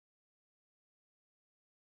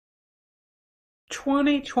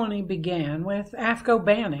2020 began with AAFCO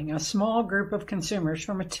banning a small group of consumers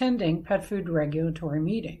from attending pet food regulatory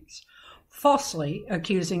meetings, falsely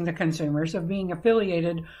accusing the consumers of being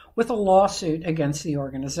affiliated with a lawsuit against the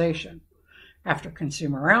organization. After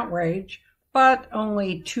consumer outrage, but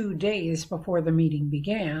only 2 days before the meeting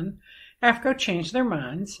began, AAFCO changed their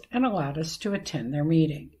minds and allowed us to attend their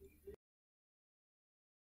meeting.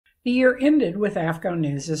 The year ended with AAFCO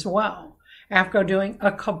news as well. AAFCO doing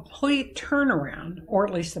a complete turnaround, or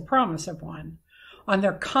at least the promise of one, on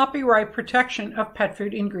their copyright protection of pet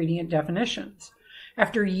food ingredient definitions.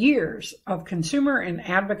 After years of consumer and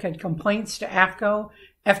advocate complaints to AAFCO,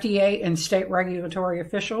 FDA, and state regulatory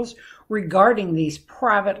officials regarding these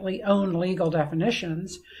privately owned legal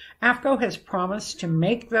definitions, AAFCO has promised to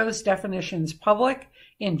make those definitions public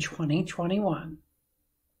in 2021.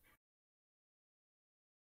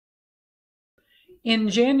 In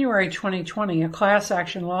January 2020, a class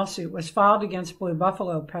action lawsuit was filed against Blue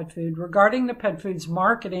Buffalo Pet Food regarding the pet food's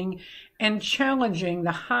marketing and challenging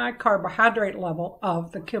the high carbohydrate level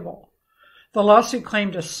of the kibble. The lawsuit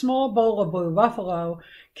claimed a small bowl of Blue Buffalo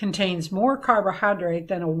contains more carbohydrate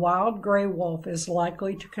than a wild gray wolf is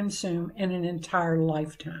likely to consume in an entire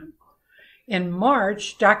lifetime. In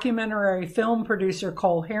March, documentary film producer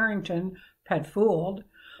Cole Harrington, Pet Fooled,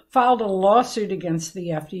 filed a lawsuit against the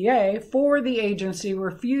FDA for the agency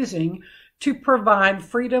refusing to provide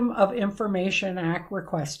Freedom of Information Act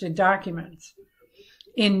requested documents.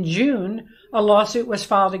 In June, a lawsuit was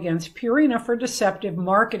filed against Purina for deceptive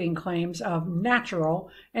marketing claims of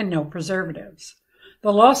natural and no preservatives.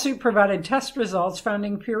 The lawsuit provided test results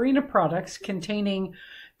finding Purina products containing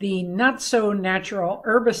the not-so-natural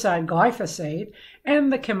herbicide glyphosate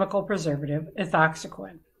and the chemical preservative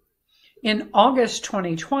ethoxyquin. In August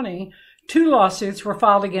 2020, 2 lawsuits were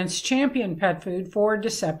filed against Champion Pet Food for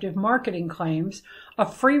deceptive marketing claims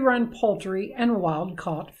of free-run poultry and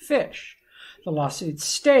wild-caught fish. The lawsuit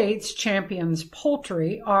states Champion's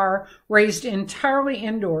poultry are raised entirely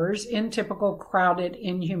indoors in typical crowded,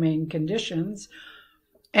 inhumane conditions,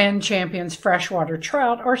 and Champion's freshwater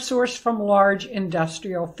trout are sourced from large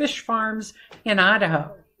industrial fish farms in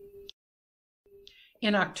Idaho.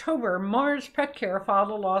 In October, Mars Pet Care filed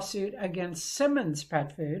a lawsuit against Simmons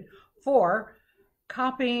Pet Food for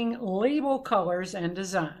copying label colors and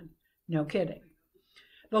design. No kidding.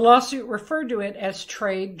 The lawsuit referred to it as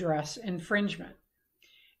trade dress infringement.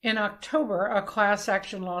 In October, a class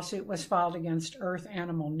action lawsuit was filed against Earth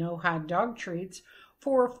Animal No-Hide dog treats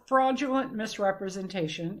for fraudulent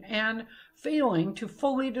misrepresentation and failing to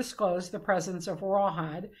fully disclose the presence of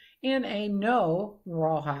rawhide in a no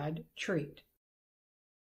rawhide treat.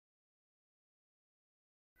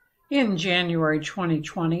 In January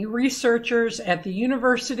 2020, researchers at the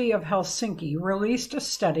University of Helsinki released a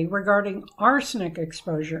study regarding arsenic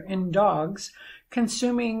exposure in dogs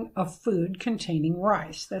consuming a food containing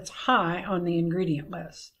rice that's high on the ingredient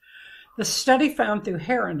list. The study found through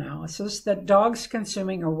hair analysis that dogs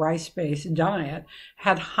consuming a rice-based diet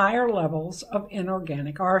had higher levels of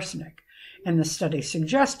inorganic arsenic, and the study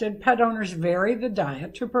suggested pet owners vary the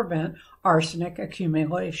diet to prevent arsenic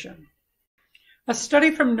accumulation. A study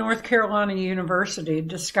from North Carolina University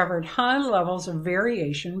discovered high levels of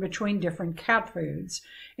variation between different cat foods,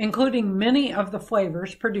 including many of the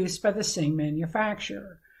flavors produced by the same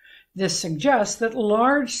manufacturer. This suggests that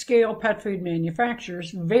large-scale pet food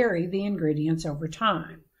manufacturers vary the ingredients over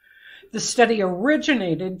time. The study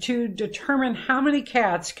originated to determine how many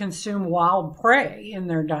cats consume wild prey in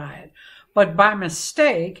their diet, but by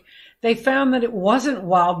mistake, they found that it wasn't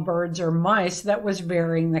wild birds or mice that was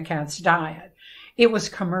varying the cat's diet. It was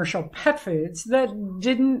commercial pet foods that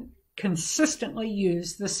didn't consistently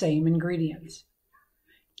use the same ingredients.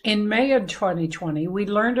 In May of 2020, we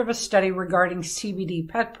learned of a study regarding CBD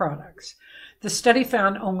pet products. The study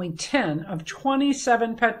found only 10 of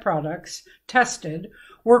 27 pet products tested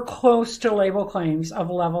were close to label claims of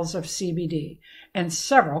levels of CBD, and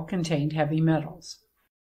several contained heavy metals.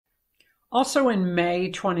 Also in May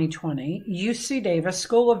 2020, UC Davis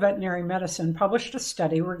School of Veterinary Medicine published a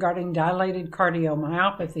study regarding dilated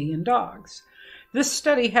cardiomyopathy in dogs. This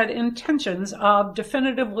study had intentions of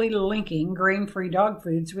definitively linking grain-free dog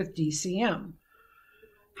foods with DCM.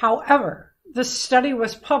 However, the study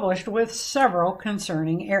was published with several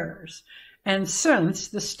concerning errors, and since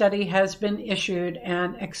the study has been issued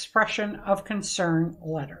an expression of concern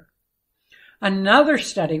letter. Another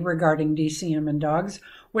study regarding DCM in dogs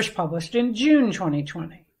was published in June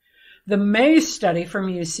 2020. The May study from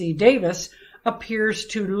UC Davis appears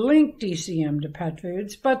to link DCM to pet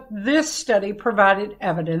foods, but this study provided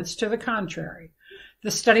evidence to the contrary.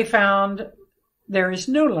 The study found there is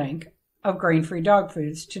no link of grain-free dog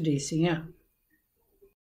foods to DCM.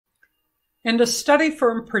 And a study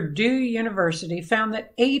from Purdue University found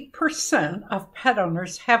that 8% of pet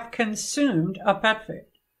owners have consumed a pet food.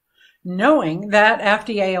 Knowing that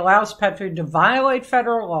FDA allows pet food to violate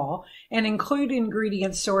federal law and include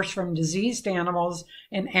ingredients sourced from diseased animals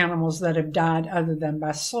and animals that have died other than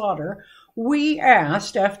by slaughter, we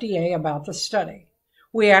asked FDA about the study.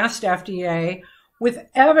 We asked FDA, with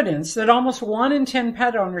evidence that almost 1 in 10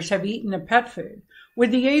 pet owners have eaten a pet food,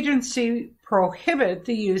 would the agency prohibit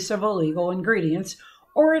the use of illegal ingredients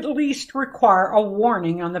or at least require a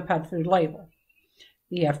warning on the pet food label?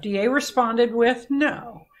 The FDA responded with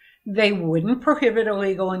no. They wouldn't prohibit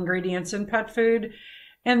illegal ingredients in pet food,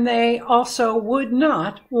 and they also would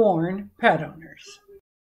not warn pet owners.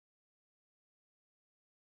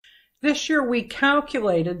 This year, we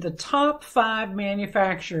calculated the top 5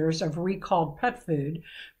 manufacturers of recalled pet food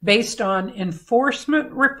based on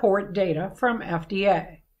enforcement report data from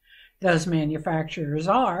FDA. Those manufacturers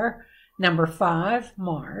are number 5,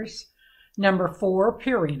 Mars, number 4,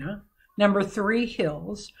 Purina, number 3,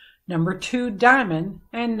 Hill's, number 2, Diamond,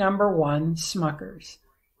 and number 1, Smucker's.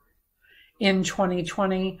 In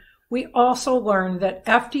 2020, we also learned that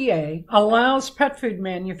FDA allows pet food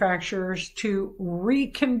manufacturers to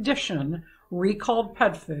recondition recalled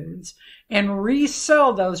pet foods and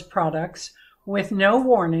resell those products with no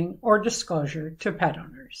warning or disclosure to pet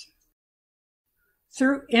owners.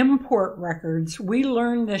 Through import records, we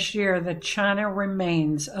learned this year that China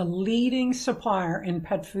remains a leading supplier in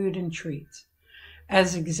pet food and treats.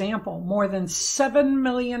 As example, more than 7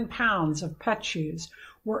 million pounds of pet chews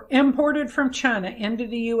were imported from China into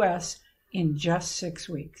the U.S. in just 6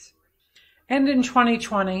 weeks. And in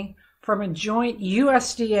 2020, from a joint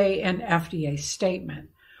USDA and FDA statement,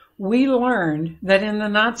 we learned that in the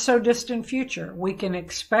not-so-distant future, we can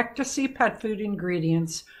expect to see pet food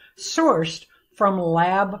ingredients sourced from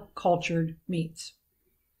lab-cultured meats.